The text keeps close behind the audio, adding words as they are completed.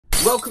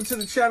Welcome to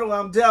the channel.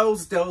 I'm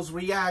Dells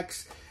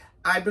Reacts.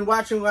 I've been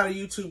watching a lot of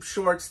YouTube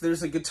shorts.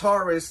 There's a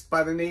guitarist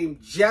by the name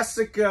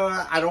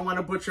Jéssica. I don't want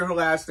to butcher her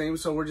last name,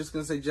 so we're just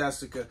going to say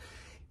Jéssica.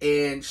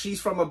 And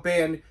she's from a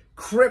band,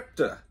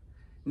 Crypta.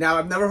 Now,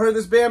 I've never heard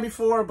this band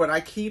before, but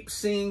I keep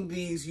seeing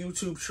these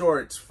YouTube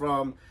shorts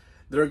from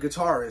their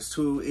guitarist,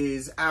 who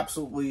is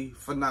absolutely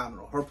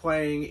phenomenal. Her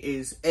playing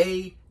is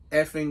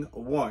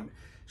A-effing-1.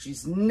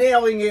 She's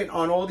nailing it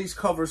on all these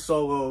cover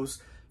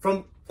solos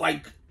from,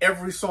 like,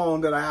 every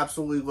song that I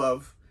absolutely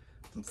love.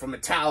 From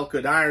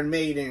Metallica to Iron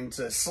Maiden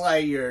to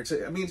Slayer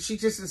to, I mean, she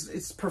just is,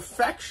 it's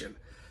perfection.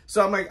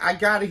 So I'm like, I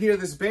gotta hear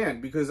this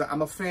band because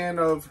I'm a fan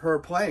of her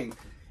playing.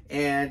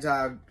 And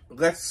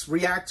let's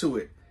react to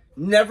it.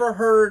 Never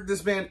heard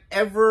this band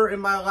ever in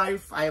my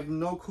life. I have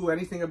no clue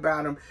anything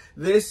about them.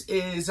 This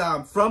is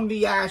From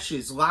the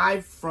Ashes,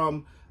 live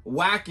from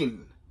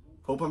Wacken.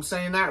 Hope I'm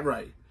saying that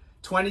right.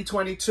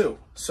 2022.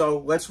 So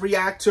let's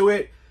react to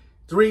it.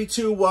 3,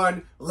 2,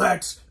 1,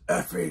 let's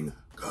effing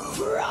go.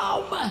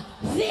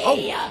 From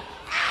the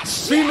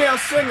ashes. Female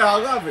singer, I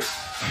love it.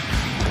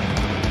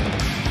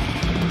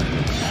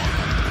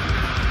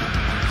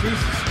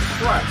 Jesus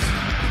Christ.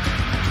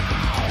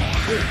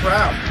 Pretty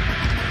proud.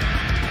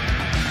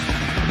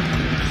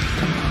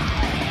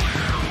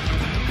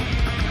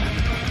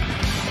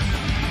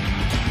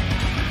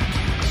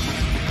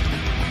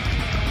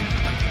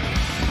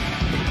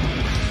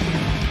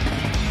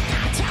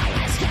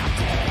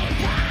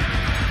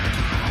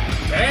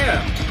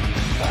 Damn.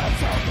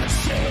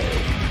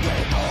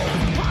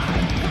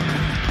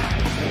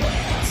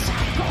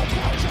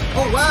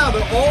 Oh wow,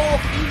 they're all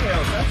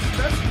females.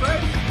 That's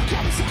great.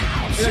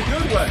 In a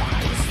good way.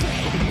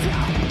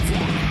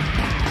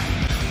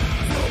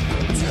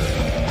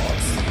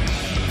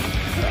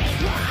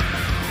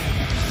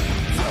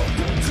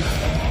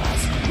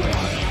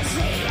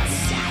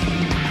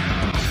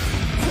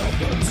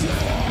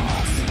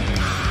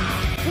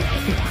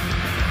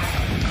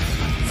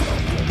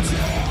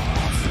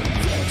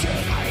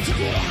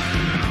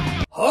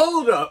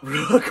 Hold up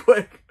real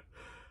quick.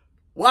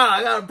 Wow,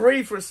 I gotta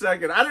breathe for a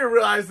second. I didn't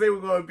realize they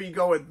were gonna be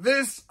going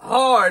this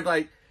hard.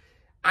 Like,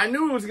 I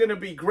knew it was gonna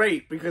be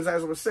great because,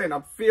 as I was saying,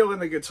 I'm feeling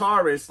the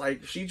guitarist.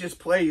 Like, she just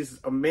plays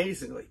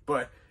amazingly.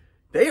 But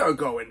they are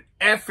going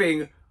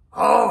effing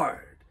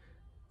hard.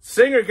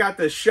 Singer got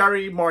the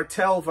Sherry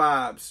Martel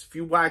vibes. If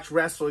you watch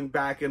wrestling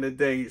back in the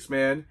days,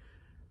 man.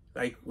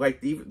 Like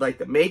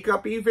the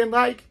makeup even,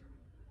 like,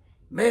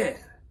 man.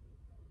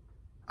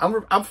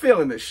 I'm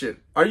feeling this shit.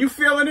 Are you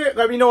feeling it?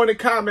 Let me know in the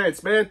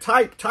comments, man.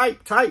 Type.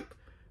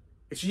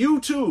 It's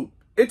YouTube.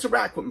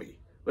 Interact with me.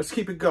 Let's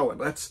keep it going.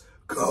 Let's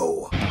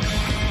go.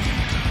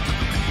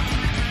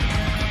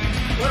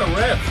 What a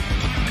riff.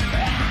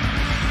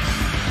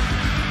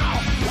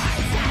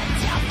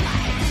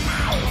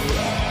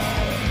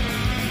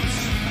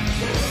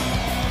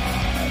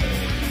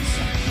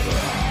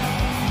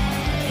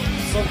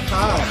 So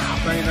calm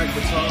playing that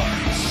guitar.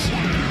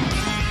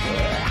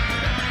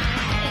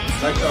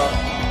 Like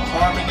a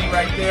harmony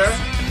right there.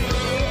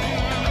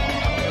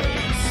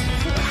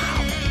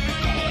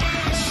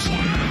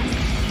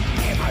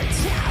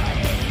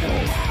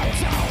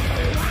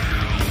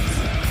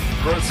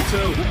 Verse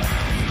 2.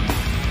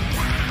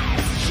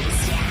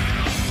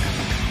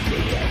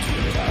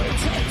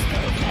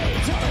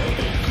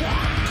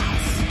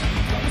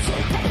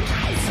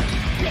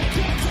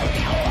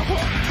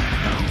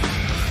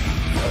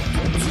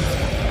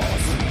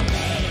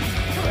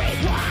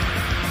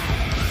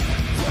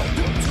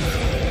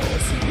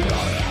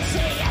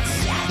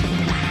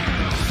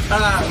 I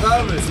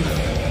love it.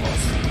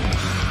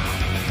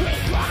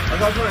 I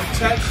love her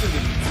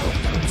intensity.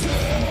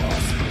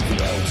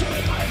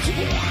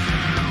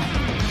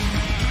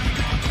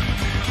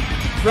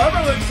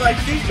 Drummer looks like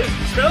she's just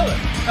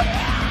chilling.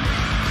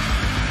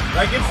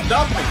 Like it's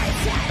nothing.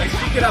 Like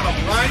she could have a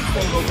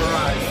blindfold over her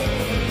eyes.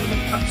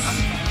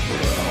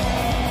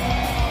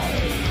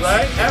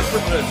 Right?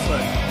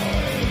 Effortlessly.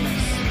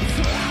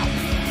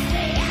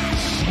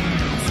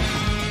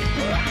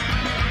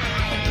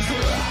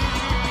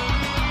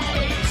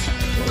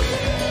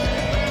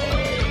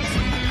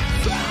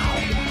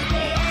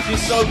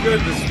 She's so good,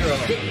 this girl.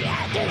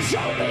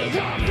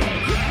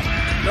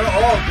 They're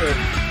all good.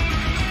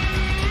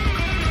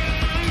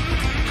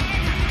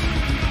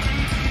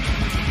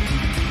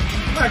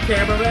 Come on,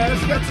 cameraman,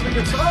 let's get to the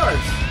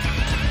guitars.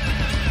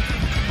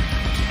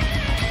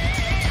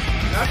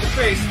 Not the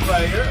bass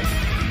player.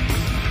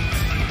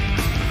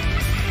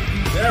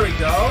 There we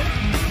go.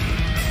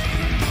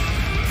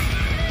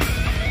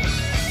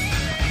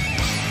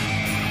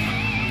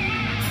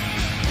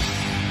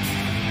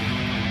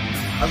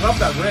 I love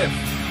that riff.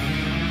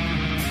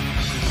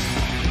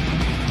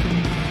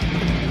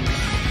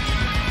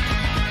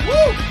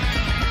 Woo!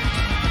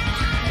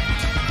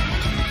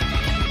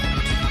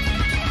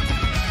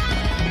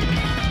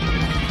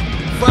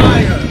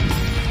 Fire!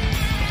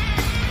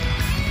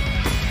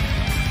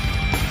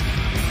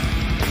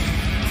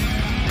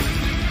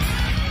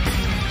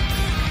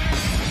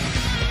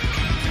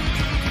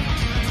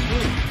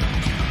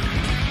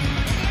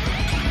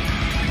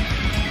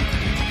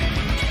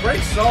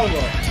 Great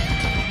solo.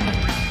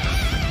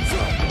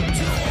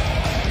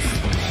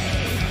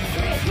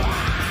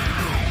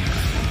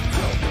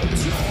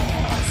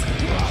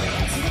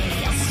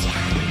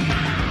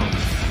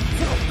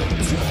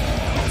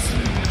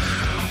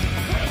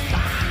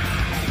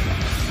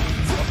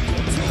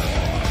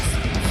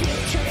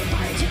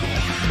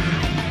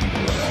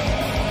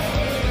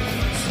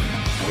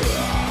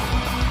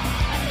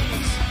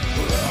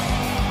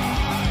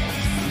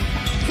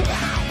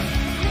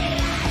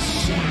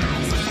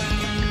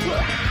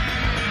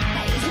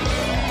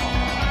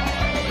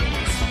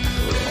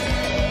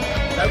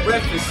 That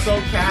riff is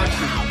so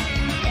catchy.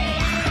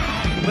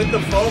 With the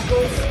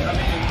vocals, I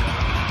mean...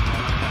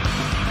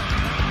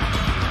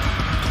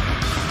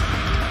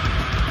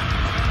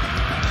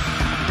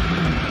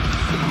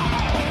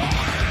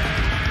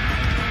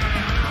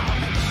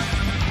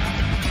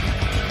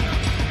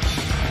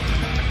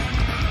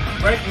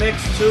 Great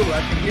mix too. I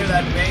can hear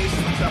that bass,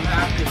 which I'm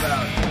happy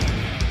about.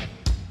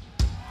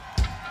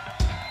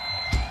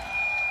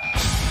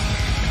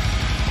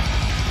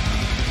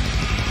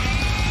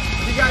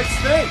 What do you guys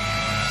think?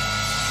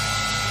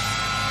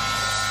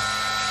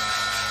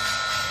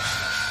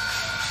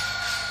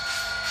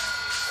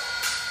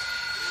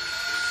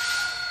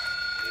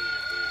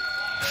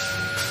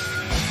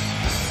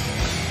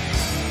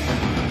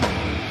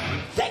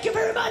 Thank you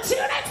very much. See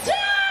you next time.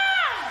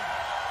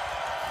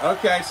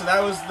 Okay, so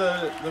that was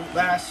the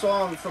last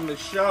song from the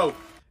show.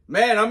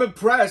 Man, I'm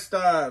impressed.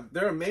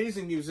 They're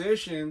amazing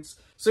musicians.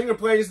 Singer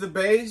plays the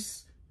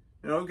bass.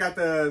 You know, got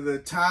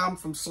the Tom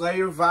from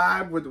Slayer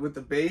vibe with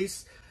the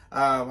bass.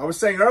 I was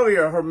saying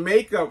earlier, her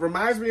makeup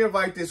reminds me of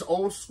like this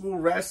old school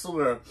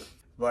wrestler.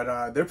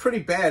 But they're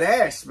pretty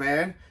badass,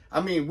 man.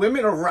 I mean,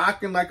 women are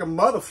rocking like a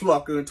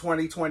motherfucker in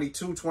 2022,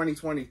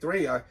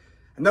 2023. I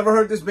never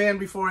heard this band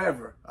before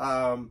ever.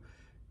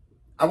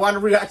 I want to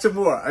react to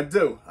more. I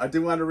do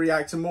want to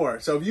react to more.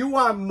 So if you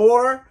want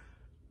more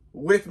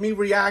with me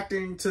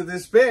reacting to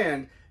this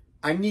band,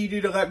 I need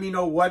you to let me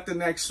know what the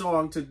next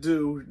song to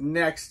do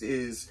next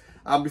is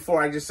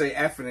before I just say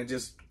F it and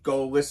just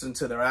go listen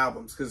to their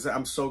albums, because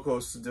I'm so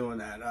close to doing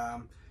that.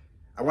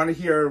 I want to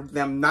hear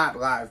them not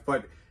live,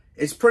 but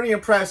it's pretty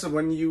impressive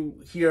when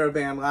you hear a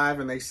band live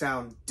and they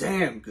sound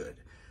damn good.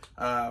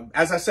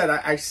 As I said,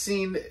 I've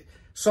seen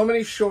so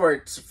many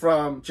shorts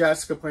from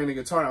Jéssica playing the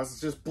guitar, and I was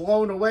just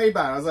blown away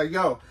by it. I was like,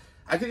 yo,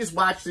 I could just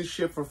watch this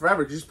shit for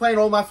forever. She's playing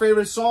all my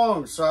favorite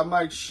songs. So I'm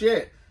like,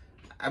 shit.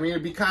 I mean,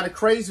 it'd be kind of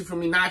crazy for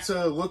me not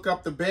to look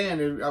up the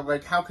band. And I'm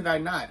like, how could I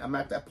not? I'm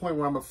at that point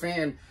where I'm a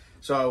fan.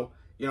 So,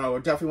 you know,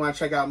 definitely want to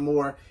check out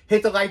more.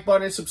 Hit the like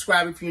button,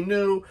 subscribe if you're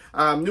new.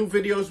 New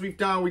videos we've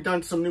done. We've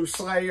done some new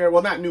Slayer.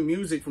 Well, not new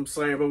music from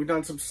Slayer, but we've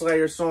done some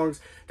Slayer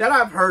songs that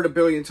I've heard a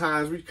billion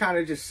times. We kind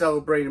of just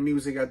celebrating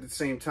music at the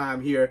same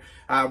time here.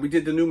 We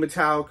did the new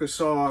Metallica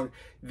song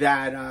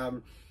that,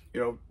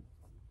 you know,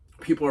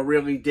 people are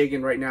really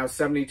digging right now,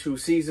 72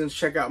 Seasons.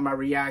 Check out my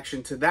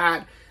reaction to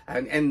that.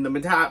 And the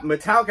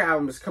Metallica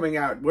album is coming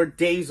out. We're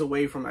days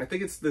away from it. I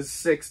think it's the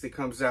 6th it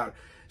comes out.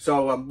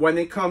 So when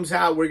it comes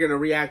out, we're going to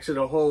react to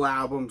the whole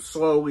album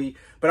slowly.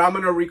 But I'm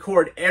going to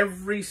record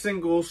every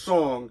single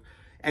song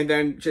and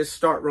then just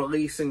start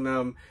releasing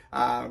them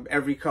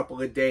every couple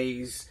of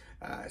days.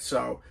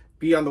 So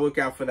be on the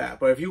lookout for that.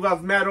 But if you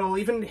love metal,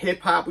 even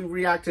hip-hop, we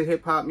react to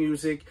hip-hop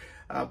music.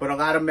 But a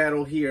lot of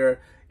metal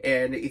here.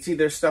 And it's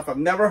either stuff I've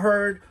never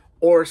heard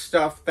or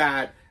stuff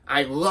that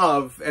I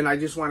love and I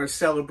just want to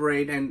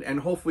celebrate and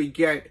hopefully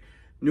get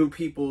new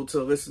people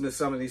to listen to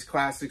some of these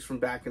classics from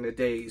back in the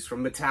days,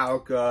 from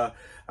Metallica,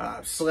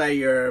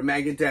 Slayer,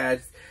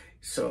 Megadeth,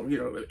 so, you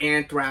know,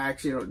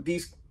 Anthrax, you know,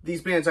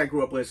 these bands I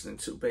grew up listening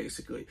to,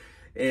 basically.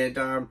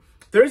 And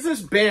there's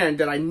this band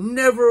that I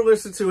never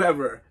listened to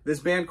ever, this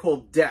band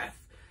called Death.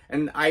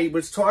 And I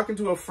was talking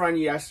to a friend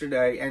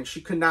yesterday, and she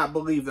could not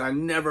believe that I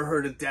never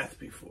heard of Death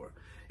before.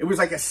 It was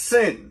like a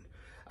sin.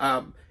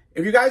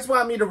 If you guys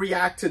want me to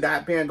react to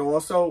that band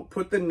also,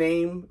 put the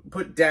name,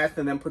 put Death,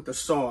 and then put the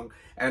song.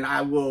 And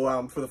I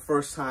will, for the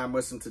first time,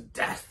 listen to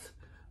Death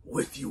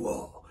with you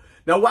all.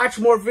 Now watch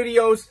more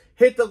videos.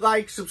 Hit the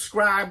like,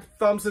 subscribe,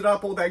 thumbs it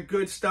up, all that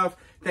good stuff.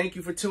 Thank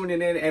you for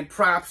tuning in. And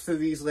props to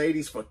these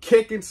ladies for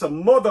kicking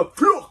some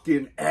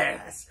motherfucking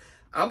ass.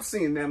 I'm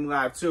seeing them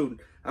live too.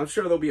 I'm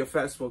sure there'll be a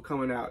festival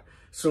coming out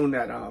soon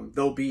that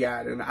they'll be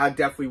at, and I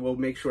definitely will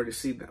make sure to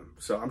see them.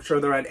 So I'm sure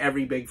they're at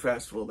every big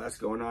festival that's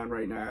going on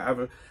right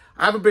now.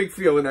 I have a big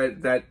feeling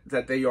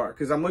that they are,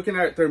 because I'm looking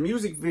at their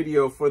music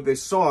video for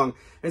this song,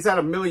 and it's at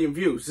 1 million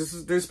views.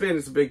 This band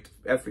is a big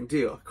effing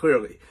deal,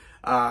 clearly.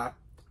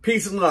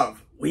 Peace and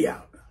love. We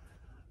out.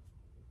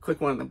 Click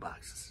one of the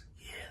boxes.